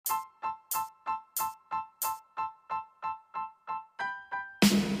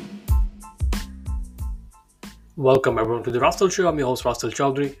Welcome everyone to the Russell Show. I'm your host Russell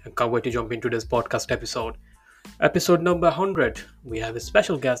Chaudhary and can't wait to jump into this podcast episode. Episode number 100. We have a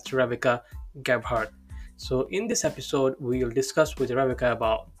special guest, Rebbecca gebhardt. So in this episode, we will discuss with Rebbecca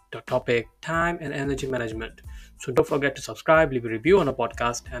about the topic time and energy management. So don't forget to subscribe, leave a review on the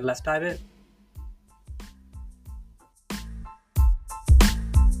podcast, and let's dive in.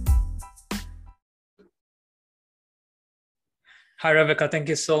 Hi Rebbecca, thank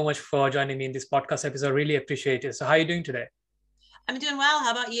you so much for joining me in this podcast episode. Really appreciate it. So how are you doing today? I'm doing well.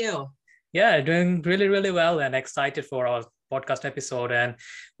 How about you? Yeah, doing really, really well and excited for our podcast episode. And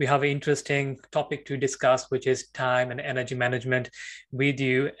we have an interesting topic to discuss, which is time and energy management with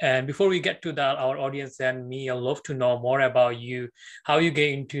you. And before we get to that, our audience and me, I'd love to know more about you, how you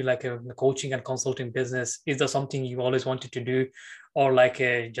get into like a coaching and consulting business. Is there something you always wanted to do or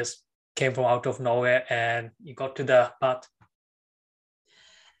just came from out of nowhere and you got to the path?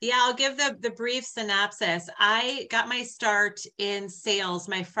 Yeah, I'll give the brief synopsis. I got my start in sales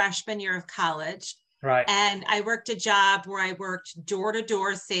my freshman year of college. Right. And I worked a job where I worked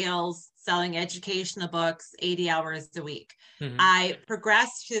door-to-door sales, selling educational books, 80 hours a week. Mm-hmm. I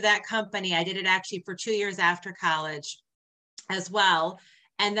progressed through that company. I did it actually for 2 years after college as well.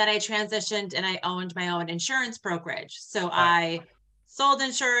 And then I transitioned and I owned my own insurance brokerage. So I sold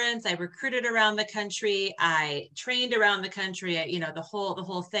insurance, I recruited around the country, I trained around the country, the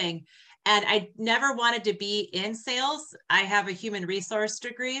whole thing. And I never wanted to be in sales. I have a human resource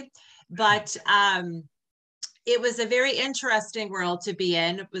degree, but it was a very interesting world to be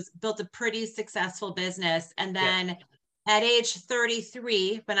in. It was built a pretty successful business. And then at age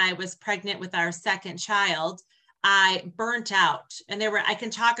 33, when I was pregnant with our second child, I burnt out. And I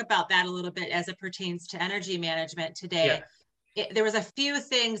can talk about that a little bit as it pertains to energy management today. Yeah. There was a few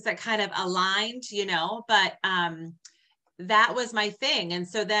things that kind of aligned, but that was my thing. And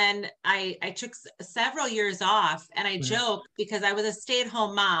so then I took several years off and I joke because I was a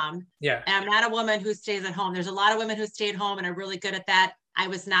stay-at-home mom. Yeah. And I'm not a woman who stays at home. There's a lot of women who stay at home and are really good at that. I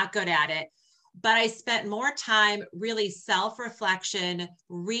was not good at it, but I spent more time really self-reflection,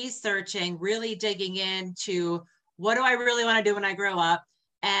 researching, really digging into what do I really want to do when I grow up?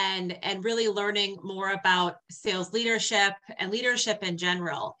 And really learning more about sales leadership and leadership in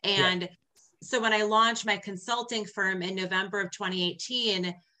general. And so when I launched my consulting firm in November of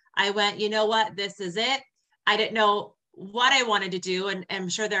 2018, I went, you know what, this is it. I didn't know what I wanted to do. And I'm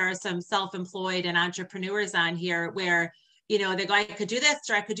sure there are some self-employed and entrepreneurs on here where, they go, I could do this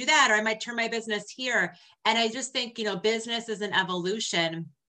or I could do that, or I might turn my business here. And I just think, business is an evolution.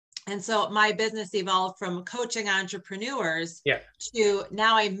 And so my business evolved from coaching entrepreneurs to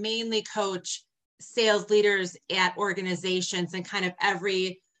now I mainly coach sales leaders at organizations, and kind of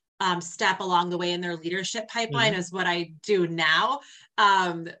every step along the way in their leadership pipeline is what I do now.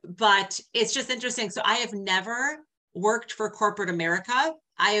 But it's just interesting. So I have never worked for corporate America.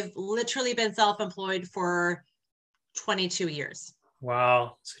 I have literally been self-employed for 22 years.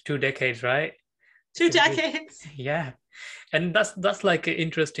 Wow. So 2 decades, right? 2 decades. Yeah. And that's like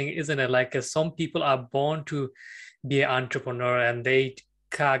interesting, isn't it? Like some people are born to be an entrepreneur and they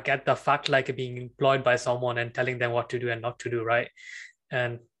can't get the fact like being employed by someone and telling them what to do and not to do, right?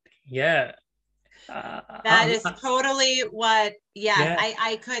 And that is totally what,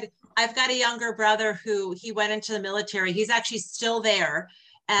 I've got a younger brother who he went into the military. He's actually still there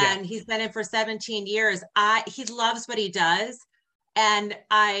and he's been in for 17 years. He loves what he does. And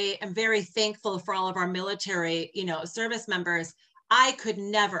I am very thankful for all of our military, service members. I could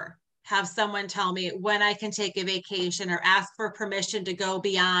never have someone tell me when I can take a vacation or ask for permission to go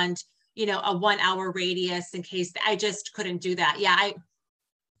beyond, a 1 hour radius in case. I just couldn't do that.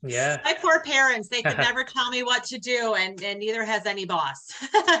 My poor parents, they could never tell me what to do, and neither has any boss.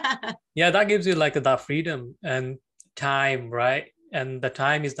 That gives you like that freedom and time, right? And the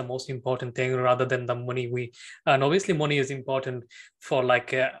time is the most important thing rather than the money. And obviously money is important for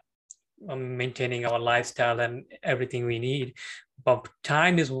maintaining our lifestyle and everything we need, but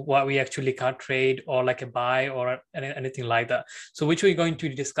time is what we actually can't trade or buy or anything like that. So which we're going to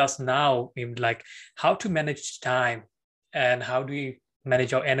discuss now, like how to manage time and how do we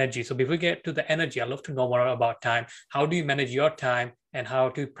manage our energy. So before we get to the energy, I'd love to know more about time. How do you manage your time and how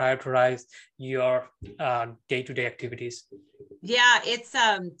to prioritize your day-to-day activities? It's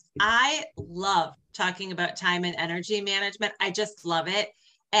I love talking about time and energy management. I just love it.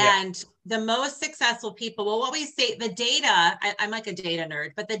 And the most successful people, well, what we say, the data, I'm like a data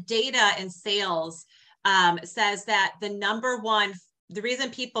nerd, but the data in sales says that the reason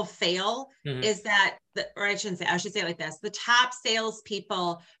people fail is that, I should say it like this, the top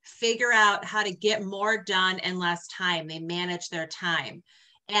salespeople figure out how to get more done in less time. They manage their time.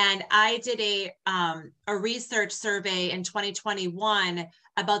 And I did a research survey in 2021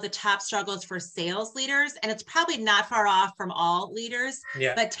 about the top struggles for sales leaders. And it's probably not far off from all leaders,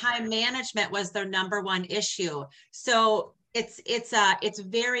 Yeah. but time management was their number one issue. So it's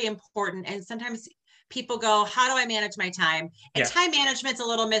very important. And sometimes people go, how do I manage my time? And time management's a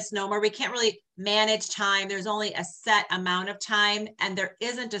little misnomer. We can't really manage time. There's only a set amount of time, and there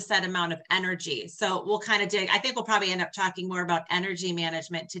isn't a set amount of energy. So we'll kind of dig. I think we'll probably end up talking more about energy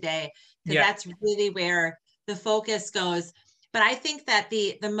management today, because that's really where the focus goes. But I think that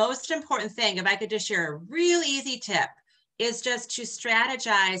the most important thing, if I could just share a real easy tip, is just to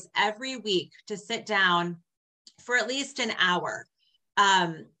strategize every week to sit down for at least an hour.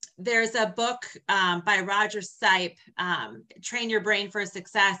 There's a book by Roger Sipe, Train Your Brain for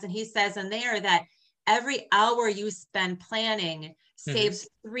Success. And he says in there that every hour you spend planning saves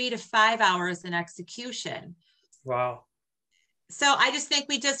 3 to 5 hours in execution. Wow. So I just think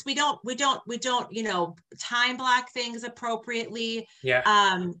we don't, time block things appropriately. Yeah.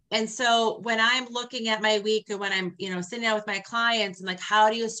 And so when I'm looking at my week, and when I'm, sitting down with my clients and like, how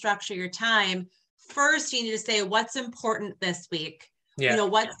do you structure your time? First, you need to say what's important this week. Yeah.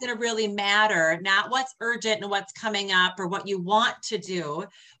 What's going to really matter, not what's urgent and what's coming up or what you want to do,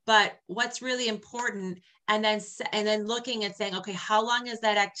 but what's really important. And then looking and saying, okay, how long is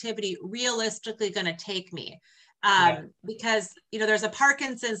that activity realistically going to take me? Because, there's a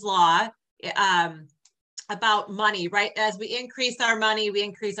Parkinson's law about money, right? As we increase our money, we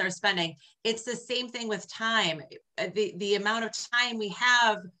increase our spending. It's the same thing with time. The amount of time we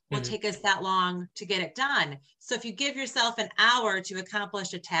have will take us that long to get it done. So if you give yourself an hour to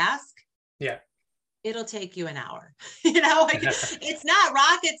accomplish a task, it'll take you an hour. It's not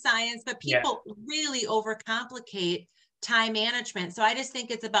rocket science, but people really overcomplicate time management. So I just think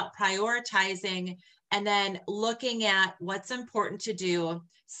it's about prioritizing and then looking at what's important to do,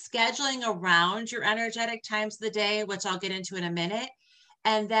 scheduling around your energetic times of the day, which I'll get into in a minute.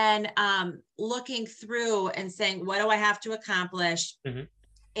 And then looking through and saying, what do I have to accomplish?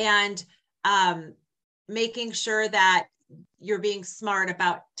 And making sure that you're being smart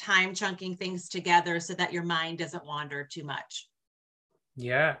about time chunking things together so that your mind doesn't wander too much.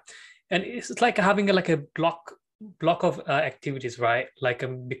 Yeah. And it's like having a block of activities, right? Like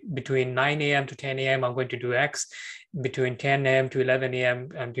between 9 a.m. to 10 a.m. I'm going to do X. Between 10 a.m. to 11 a.m.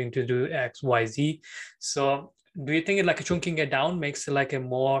 I'm going to do X, Y, Z. So do you think chunking it down makes it a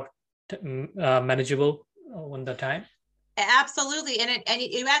more manageable on the time? Absolutely. And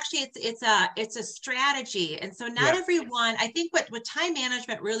it actually, it's a strategy. And so not everyone, I think what time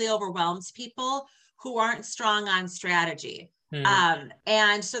management really overwhelms people who aren't strong on strategy.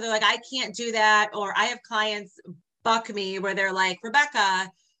 And so they're like, I can't do that. Or I have clients buck me where they're like,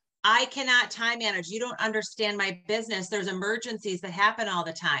 Rebbecca, I cannot time manage. You don't understand my business. There's emergencies that happen all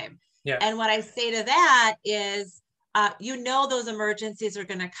the time. And what I say to that is, those emergencies are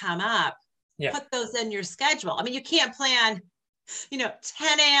going to come up. Put those in your schedule. I mean, you can't plan, 10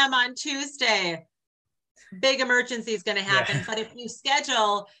 a.m. on Tuesday, big emergency is going to happen. But if you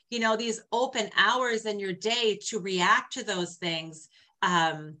schedule, these open hours in your day to react to those things,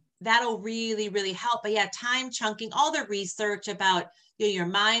 that'll really, really help. But time chunking, all the research about your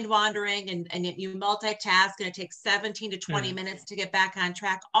mind wandering and you multitask and it takes 17 to 20 minutes to get back on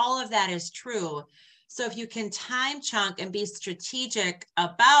track. All of that is true. So if you can time chunk and be strategic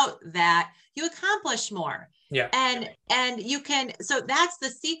about that, you accomplish more. And you can, so that's the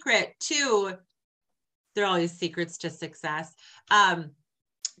secret too. There are always secrets to success.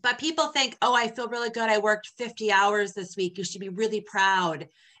 But people think, oh, I feel really good. I worked 50 hours this week. You should be really proud.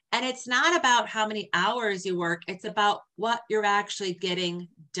 And it's not about how many hours you work. It's about what you're actually getting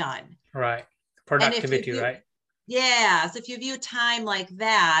done. Right. Productivity, right? Yeah. So if you view time like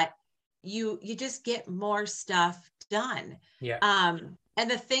that, you just get more stuff done. And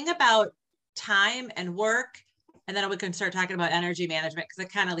the thing about time and work, and then we can start talking about energy management because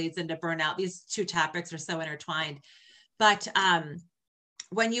it kind of leads into burnout. These two topics are so intertwined. But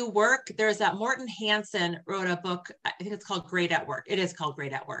when you work, there's that Morton Hansen wrote a book. I think it's called Great at Work. It is called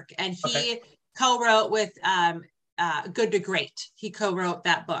Great at Work. And he co-wrote with Good to Great. He co-wrote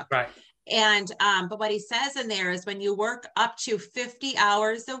that book. Right. And but what he says in there is when you work up to 50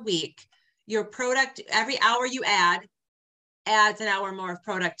 hours a week, your every hour you adds an hour more of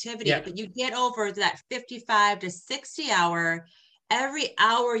productivity. But you get over that 55 to 60 hour, every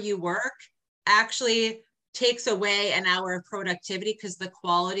hour you work actually takes away an hour of productivity because the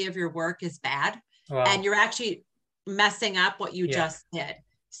quality of your work is bad. And you're actually messing up what you just did.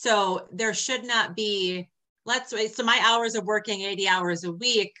 So there should not be let's wait. So my hours of working 80 hours a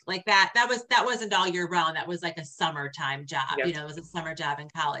week, like that wasn't all year round. That was like a summertime job. Yeah. You know, it was a summer job in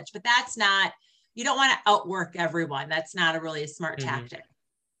college. But that's not, you don't want to outwork everyone. That's not a really smart Mm-hmm. tactic.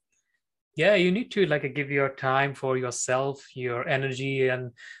 Yeah, you need to like give your time for yourself, your energy,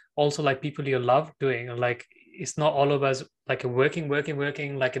 and also like people you love doing. Like it's not all of us like working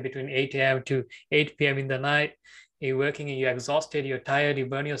like between 8 a.m. to 8 p.m. in the night. You're working and you're exhausted, you're tired, you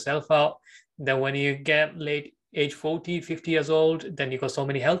burn yourself out. Then when you get late age 40, 50 years old, then you got so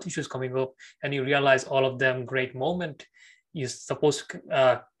many health issues coming up and you realize all of them great moment you're supposed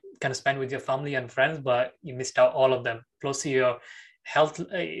to kind of spend with your family and friends, but you missed out all of them. Plus your health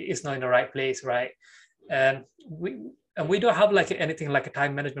is not in the right place, right? And we don't have like anything like a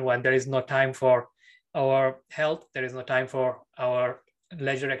time management one. There is no time for our health. There is no time for our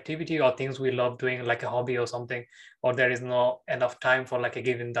leisure activity or things we love doing, like a hobby or something. Or there is no enough time for like a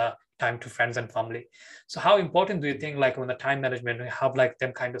giving the time to friends and family. So how important do you think like when the time management we have like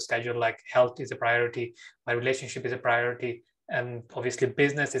them kind of schedule, like health is a priority, my relationship is a priority, and obviously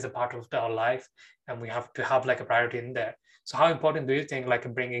business is a part of our life, and we have to have like a priority in there. So how important do you think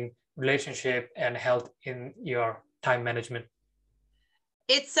like bringing relationship and health in your time management?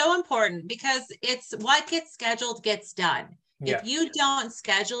 It's so important because it's what gets scheduled gets done. Yeah. If you don't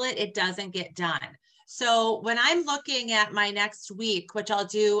schedule it, it doesn't get done. So when I'm looking at my next week, which I'll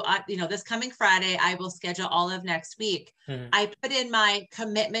do, this coming Friday, I will schedule all of next week. Mm-hmm. I put in my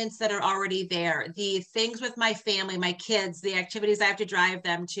commitments that are already there, the things with my family, my kids, the activities I have to drive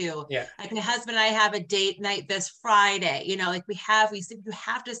them to. Yeah. Like my husband and I have a date night this Friday. Like you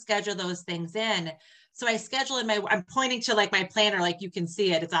have to schedule those things in. So I schedule I'm pointing to like my planner, like you can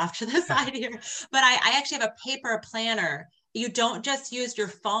see it, it's off to the side here, but I actually have a paper planner. You don't just use your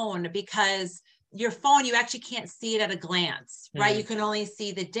phone because your phone, you actually can't see it at a glance, right? You can only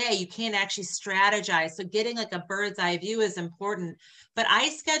see the day. You can't actually strategize. So getting like a bird's eye view is important, but I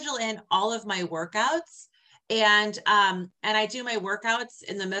schedule in all of my workouts and I do my workouts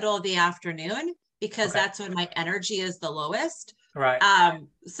in the middle of the afternoon because that's when my energy is the lowest. Right.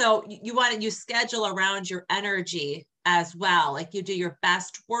 So you schedule around your energy as well. Like you do your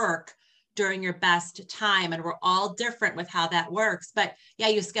best work during your best time, and we're all different with how that works. But yeah,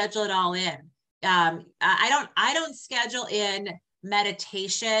 you schedule it all in. I don't schedule in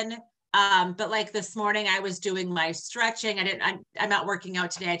meditation. But like this morning, I was doing my stretching. I'm not working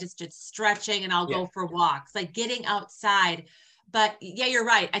out today. I just did stretching, and I'll go for walks, like getting outside. But yeah, you're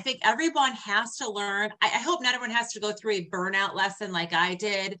right. I think everyone has to learn. I hope not everyone has to go through a burnout lesson like I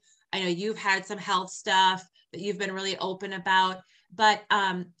did. I know you've had some health stuff that you've been really open about, but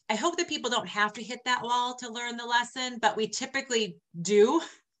I hope that people don't have to hit that wall to learn the lesson, but we typically do.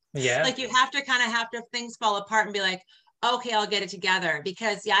 Yeah. Like you have to things fall apart and be like, okay, I'll get it together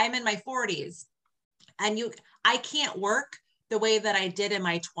because yeah, I'm in my 40s and I can't work the way that I did in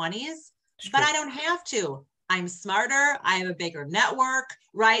my 20s, but I don't have to. I'm smarter. I have a bigger network,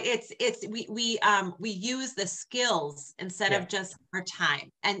 right? We use the skills instead of just our time.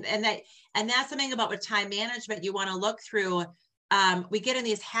 And that's something about with time management you want to look through. We get in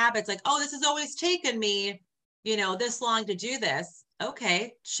these habits like, oh, this has always taken me, this long to do this.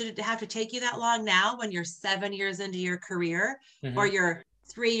 Okay. Should it have to take you that long now when you're 7 years into your career or you're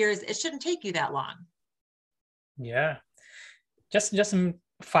 3 years? It shouldn't take you that long. Yeah. Just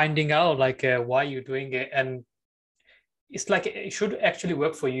finding out like why you're doing it, and it's like it should actually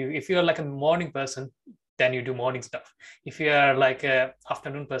work for you. If you're like a morning person, then you do morning stuff. If you're like a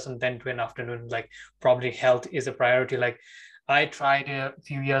afternoon person, then do an afternoon. Like probably health is a priority. Like I tried a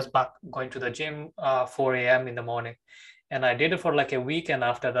few years back going to the gym 4 a.m. in the morning, and I did it for like a week, and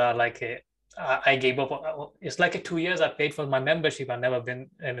after that like I gave up. It's like 2 years I paid for my membership. I've never been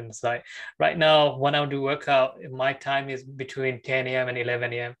inside. Right now, when I do workout, my time is between 10 a.m. and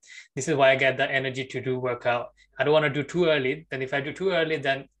 11 a.m. This is why I get the energy to do workout. I don't want to do too early. Then if I do too early,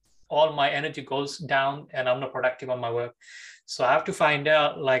 then all my energy goes down and I'm not productive on my work. So I have to find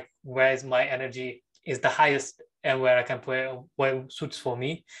out like where is my energy is the highest and where I can play what suits for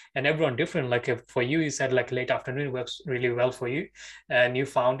me. And everyone different. Like if for you said like late afternoon works really well for you and you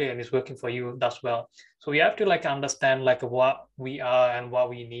found it and it's working for you, that's well. So we have to like understand like what we are and what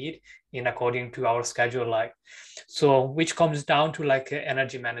we need in according to our schedule. Like, so which comes down to like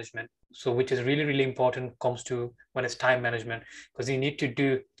energy management. So which is really, really important comes to when it's time management, because you need to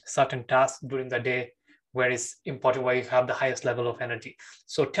do certain tasks during the day where it's important, where you have the highest level of energy.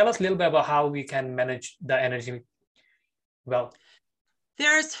 So tell us a little bit about how we can manage the energy well.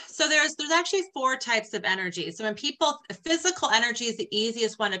 There's actually 4 types of energy. So when people, physical energy is the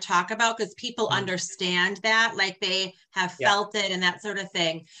easiest one to talk about because people understand that, like they have felt it and that sort of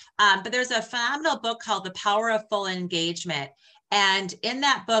thing. But there's a phenomenal book called The Power of Full Engagement. And in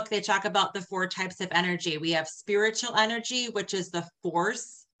that book, they talk about the 4 types of energy. We have spiritual energy, which is the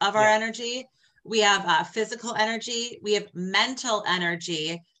force of our energy. We have physical energy. We have mental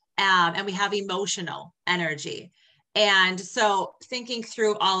energy, and we have emotional energy. And so thinking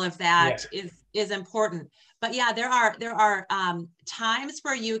through all of that is important. But yeah, there are times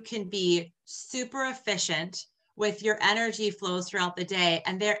where you can be super efficient with your energy flows throughout the day,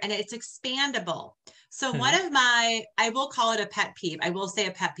 and it's expandable. So one of my, I will call it a pet peeve. I will say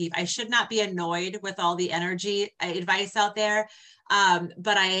a pet peeve. I should not be annoyed with all the energy advice out there,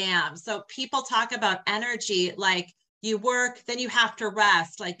 but I am. So people talk about energy like you work, then you have to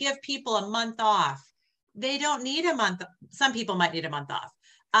rest. Like give people a month off. They don't need a month. Some people might need a month off.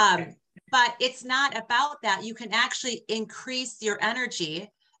 But it's not about that. You can actually increase your energy,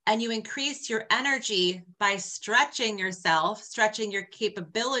 and you increase your energy by stretching yourself, stretching your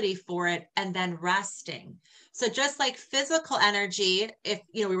capability for it, and then resting. So just like physical energy, if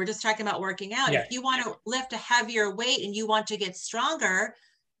we were just talking about working out, if you want to lift a heavier weight and you want to get stronger,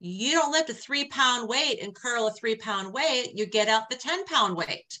 you don't lift a 3-pound weight and curl a 3-pound weight. You get out the 10-pound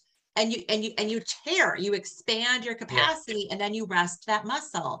weight. And you expand your capacity, and then you rest that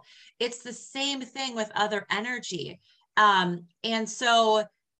muscle. It's the same thing with other energy. And so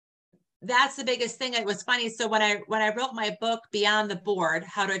that's the biggest thing. It was funny. So when I wrote my book, Beyond the Board,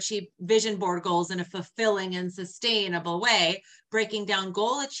 How to Achieve Vision Board Goals in a Fulfilling and Sustainable Way, breaking down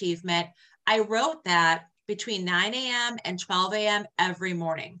goal achievement, I wrote that between 9 a.m. and 12 a.m. every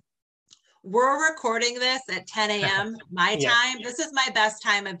morning. We're recording this at 10 a.m. my time. This is my best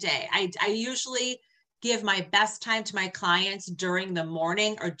time of day. I usually give my best time to my clients during the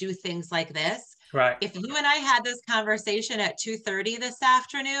morning or do things like this. Right. If you and I had this conversation at 2:30 this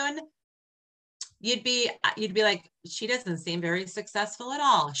afternoon, you'd be like, she doesn't seem very successful at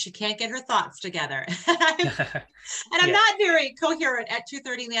all. She can't get her thoughts together. I'm not very coherent at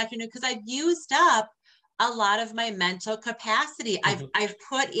 2:30 in the afternoon because I've used up a lot of my mental capacity. I've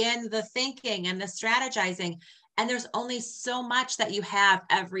put in the thinking and the strategizing, and there's only so much that you have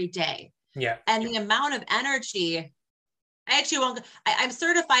every day. And the amount of energy, I actually won't, I'm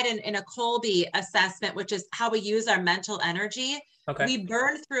certified in a Colby assessment, which is how we use our mental energy. We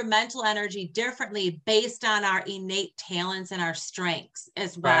burn through mental energy differently based on our innate talents and our strengths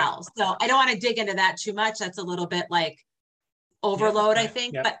as well. So I don't want to dig into that too much. That's a little bit like overload, I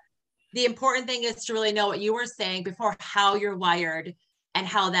think, but the important thing is to really know what you were saying before, how you're wired and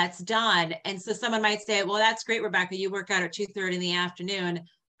how that's done. And so someone might say, well, that's great, Rebbecca, you work out at 2:30 in the afternoon.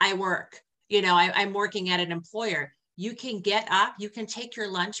 I work, I'm working at an employer. You can get up, you can take your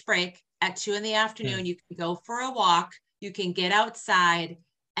lunch break at 2 in the afternoon. You can go for a walk, you can get outside,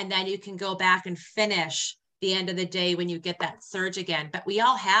 and then you can go back and finish the end of the day when you get that surge again. But we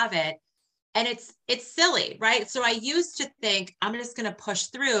all have it. And it's silly, right? So I used to think I'm just going to push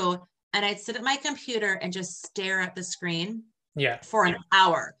through, and I'd sit at my computer and just stare at the screen for an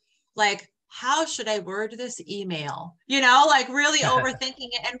hour. Like, how should I word this email? Like really overthinking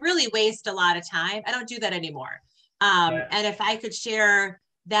it and really waste a lot of time. I don't do that anymore. And if I could share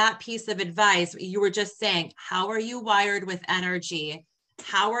that piece of advice, you were just saying, how are you wired with energy?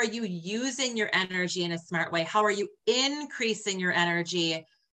 How are you using your energy in a smart way? How are you increasing your energy?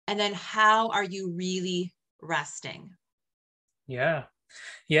 And then how are you really resting?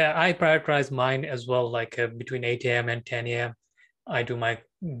 I prioritize mine as well, like between 8 a.m. and 10 a.m. I do my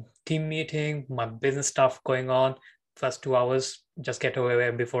team meeting, my business stuff going on. First 2 hours, just get away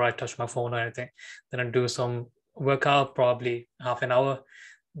before I touch my phone or anything. Then I do some workout, probably half an hour.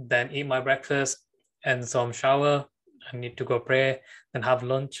 Then eat my breakfast and some shower. I need to go pray, then have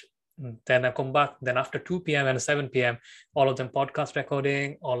lunch. Then I come back. Then after 2 p.m. and 7 p.m., all of them podcast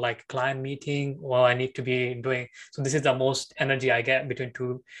recording or like client meeting, or I need to be doing. So this is the most energy I get between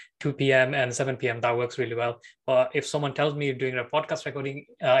 2 p.m. and 7 p.m. That works really well. But if someone tells me doing a podcast recording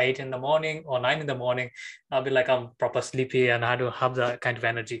 8 in the morning or 9 in the morning, I'll be like, I'm proper sleepy and I don't have that kind of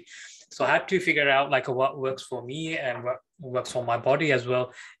energy. So I had to figure out like what works for me and what works for my body as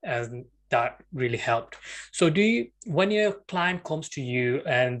well. And that really helped. So when your client comes to you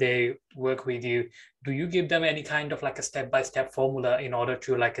and they work with you, do you give them any kind of like a step-by-step formula in order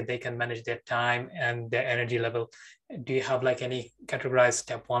to like they can manage their time and their energy level? Do you have like any categorized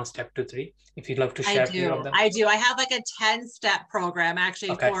step 1, step 2, 3? If you'd love to share a few of them. I do. I have like a 10-step program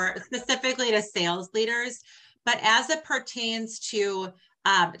actually for specifically to sales leaders. But as it pertains to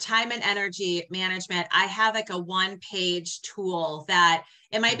time and energy management, I have like a 1-page tool that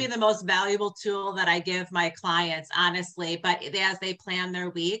it might be the most valuable tool that I give my clients, honestly, but as they plan their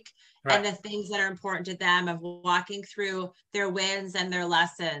week and the things that are important to them, of walking through their wins and their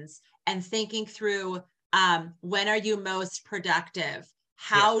lessons and thinking through, when are you most productive?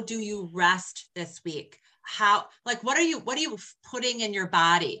 How do you rest this week? How, like, what are you putting in your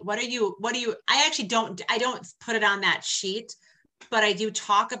body? I don't put it on that sheet, but I do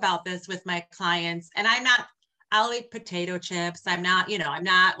talk about this with my clients, and I'll eat potato chips. I'm not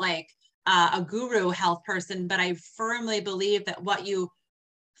like a guru health person, but I firmly believe that what you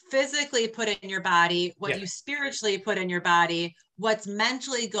physically put in your body, what you spiritually put in your body, what's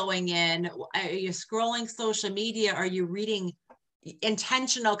mentally going in, are you scrolling social media? Are you reading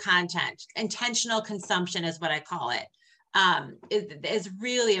intentional content? Intentional consumption is what I call it. Is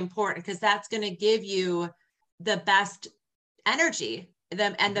really important, because that's going to give you the best energy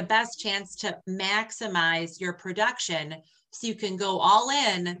and the best chance to maximize your production, so you can go all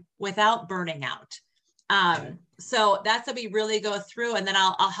in without burning out. So that's what we really go through. And then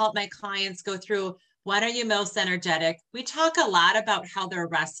I'll help my clients go through, when are you most energetic? We talk a lot about how they're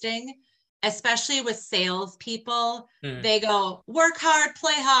resting, especially with salespeople. They go, work hard,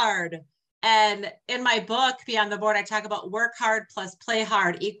 play hard. And in my book, Beyond the Board, I talk about work hard plus play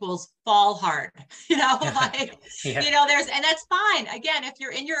hard equals fall hard. And that's fine. Again, if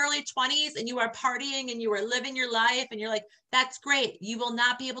you're in your early 20s and you are partying and you are living your life and you're like, that's great. You will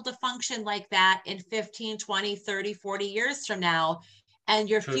not be able to function like that in 15, 20, 30, 40 years from now. And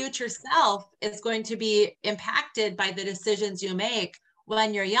your future self is going to be impacted by the decisions you make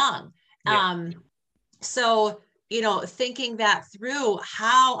when you're young. So, thinking that through,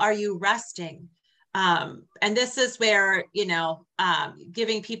 how are you resting? And this is where,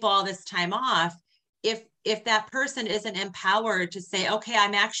 giving people all this time off, if that person isn't empowered to say, okay,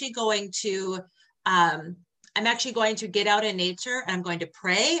 I'm actually going to get out in nature and I'm going to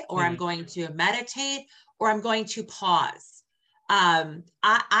pray, or I'm going to meditate, or I'm going to pause.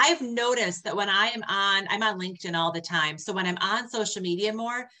 I've noticed that when I'm on LinkedIn all the time. So when I'm on social media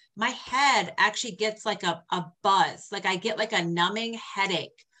more, my head actually gets like a buzz. Like I get like a numbing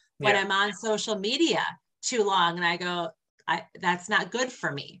headache when I'm on social media too long. And I go, that's not good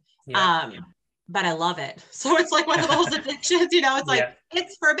for me. But I love it. So it's like one of those addictions, it's like,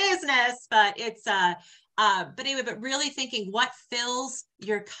 it's for business, but it's, but anyway, but really thinking, what fills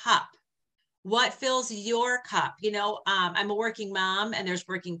your cup? What fills your cup? I'm a working mom, and there's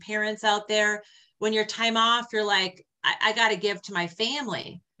working parents out there. When your time off, you're like, I got to give to my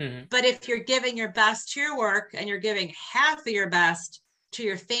family. But if you're giving your best to your work and you're giving half of your best to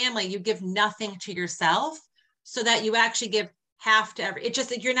your family, you give nothing to yourself, so that you actually give half to it's just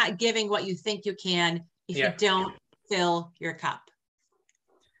that you're not giving what you think you can if you don't fill your cup.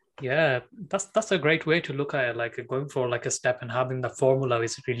 Yeah, that's a great way to look at it. Like going for like a step and having the formula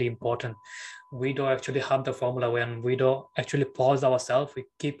is really important. We don't actually have the formula when we don't actually pause ourselves. We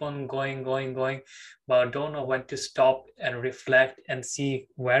keep on going, but don't know when to stop and reflect and see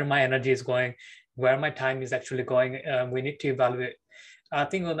where my energy is going, where my time is actually going. We need to evaluate. I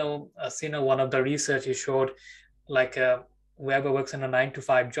think I've seen one of the research it showed, like whoever works in a 9 to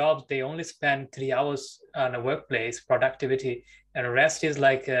 5 job, they only spend 3 hours on a workplace productivity, and the rest is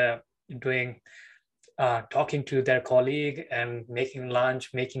like doing talking to their colleague and making lunch,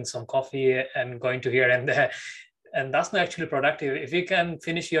 making some coffee, and going to here and there. And that's not actually productive. If you can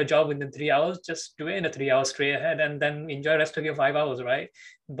finish your job within 3 hours, just do it in a 3 hours straight ahead, and then enjoy the rest of your 5 hours, right?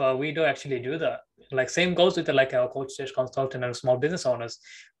 But we don't actually do that. Like same goes with like our coach, stage consultant, and small business owners.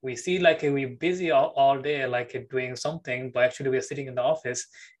 We see like we're busy all day, like doing something, but actually we're sitting in the office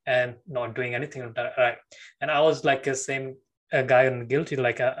and not doing anything, right? And I was like the same guy and guilty.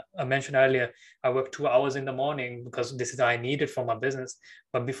 Like I mentioned earlier, I work 2 hours in the morning because this is I need it for my business.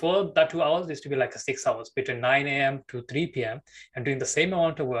 But before that 2 hours used to be like a 6 hours between 9 a.m. to 3 p.m. and doing the same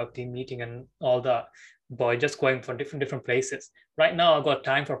amount of work, team meeting and all that, but just going for different places. Right now, I got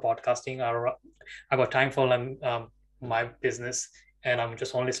time for podcasting. I got time for my business, and I'm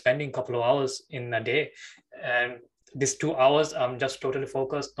just only spending a couple of hours in a day. And these 2 hours, I'm just totally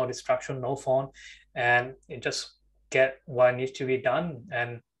focused, no distraction, no phone, and it just get what needs to be done.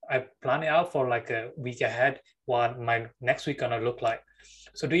 And I plan it out for like a week ahead what my next week gonna look like.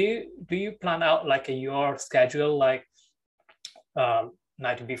 So do you plan out like your schedule like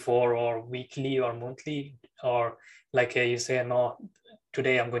night before, or weekly or monthly, or like you say, no,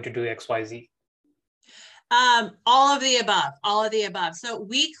 today I'm going to do XYZ? All of the above. So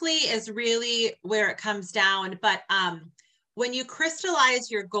weekly is really where it comes down, but when you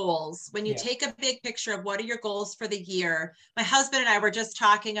crystallize your goals, when you Yeah. take a big picture of what are your goals for the year, my husband and I were just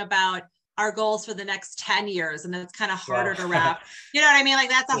talking about our goals for the next 10 years. And that's kind of Wow. harder to wrap. You know what I mean? Like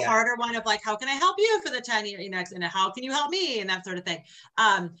that's a Yeah. harder one of like, how can I help you for the 10 years next? And how can you help me? And that sort of thing.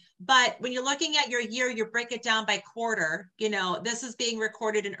 But when you're looking at your year, you break it down by quarter. You know, this is being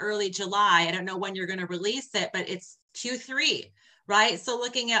recorded in early July. I don't know when you're going to release it, but it's Q3, right? So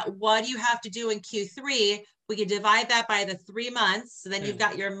looking at what you have to do in Q3, we can divide that by the 3 months. So then you've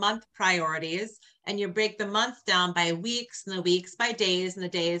got your month priorities, and you break the month down by weeks, and the weeks by days, and the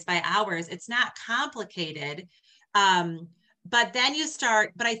days by hours. It's not complicated. But then you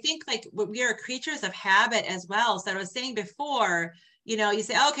start, but I think like we are creatures of habit as well. So I was saying before, you know, you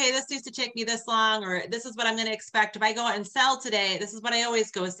say, okay, this used to take me this long, or this is what I'm going to expect. If I go out and sell today, this is what I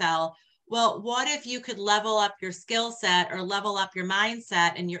always go sell. Well, what if you could level up your skill set or level up your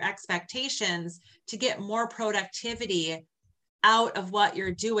mindset and your expectations to get more productivity out of what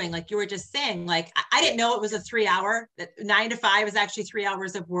you're doing? Like you were just saying, like, I didn't know it was a 3 hour, 9 to 5 is actually 3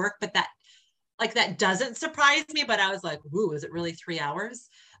 hours of work, but that doesn't surprise me. But I was like, ooh, is it really 3 hours?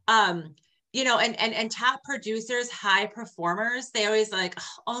 You know, and top producers, high performers, they always like,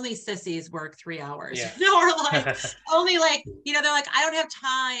 oh, only sissies work 3 hours, Yeah. you know, or like only like, you know, they're like, I don't have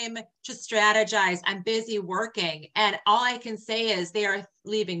time to strategize. I'm busy working. And all I can say is they are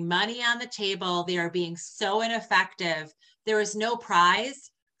leaving money on the table. They are being so ineffective. There is no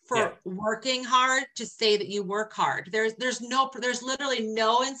prize for working hard to say that you work hard. There's literally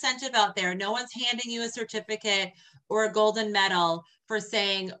no incentive out there. No one's handing you a certificate or a golden medal for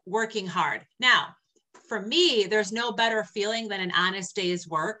saying working hard. Now, for me, there's no better feeling than an honest day's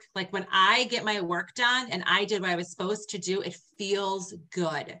work. Like when I get my work done and I did what I was supposed to do, it feels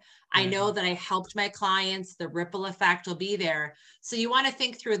good. I know that I helped my clients, the ripple effect will be there. So you want to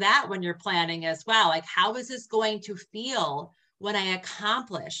think through that when you're planning as well. Like, how is this going to feel when I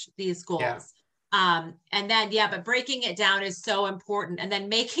accomplish these goals? And then, but breaking it down is so important. And then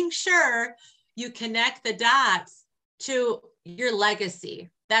making sure you connect the dots to your legacy.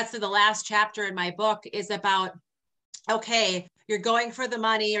 That's the last chapter in my book is about, okay, you're going for the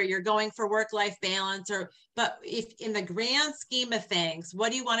money or you're going for work-life balance, but if in the grand scheme of things,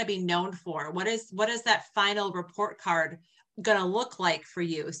 what do you want to be known for? What is that final report card going to look like for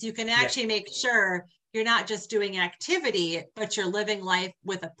you? So you can actually make sure you're not just doing activity, but you're living life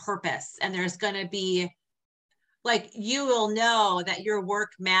with a purpose. And there's going to be like, you will know that your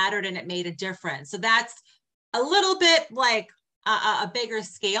work mattered and it made a difference. So that's a little bit like a bigger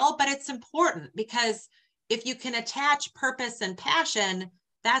scale, but it's important because if you can attach purpose and passion,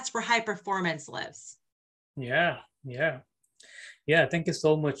 that's where high performance lives. Yeah. Thank you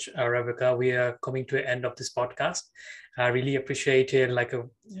so much, Rebbecca. We are coming to the end of this podcast. I really appreciated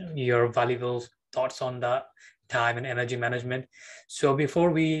your valuable thoughts on the time and energy management. So before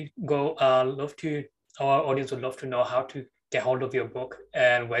we go, our audience would love to know how to get hold of your book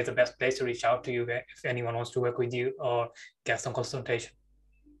and where's the best place to reach out to you if anyone wants to work with you or get some consultation.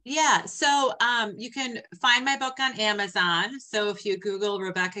 Yeah, so you can find my book on Amazon. So if you Google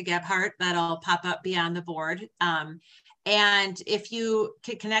Rebbecca Gebhardt, that'll pop up beyond the board. And if you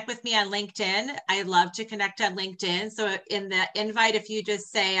can connect with me on LinkedIn, I love to connect on LinkedIn. So in the invite, if you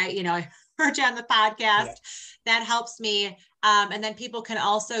just say, I heard you on the podcast, that helps me. And then people can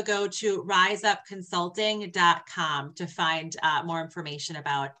also go to riseupconsulting.com to find more information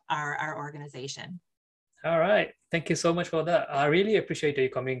about our organization. All right. Thank you so much for that. I really appreciate you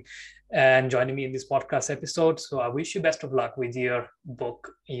coming and joining me in this podcast episode. So I wish you best of luck with your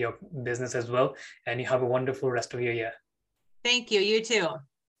book, your business as well. And you have a wonderful rest of your year. Thank you. You too.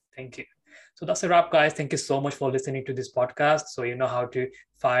 Thank you. So that's a wrap, guys. Thank you so much for listening to this podcast. So you know how to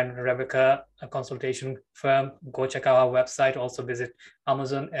find Rebbecca, a consultation firm. Go check out our website. Also visit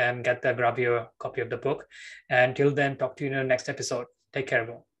Amazon and grab your copy of the book. And till then, talk to you in the next episode. Take care,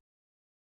 everyone.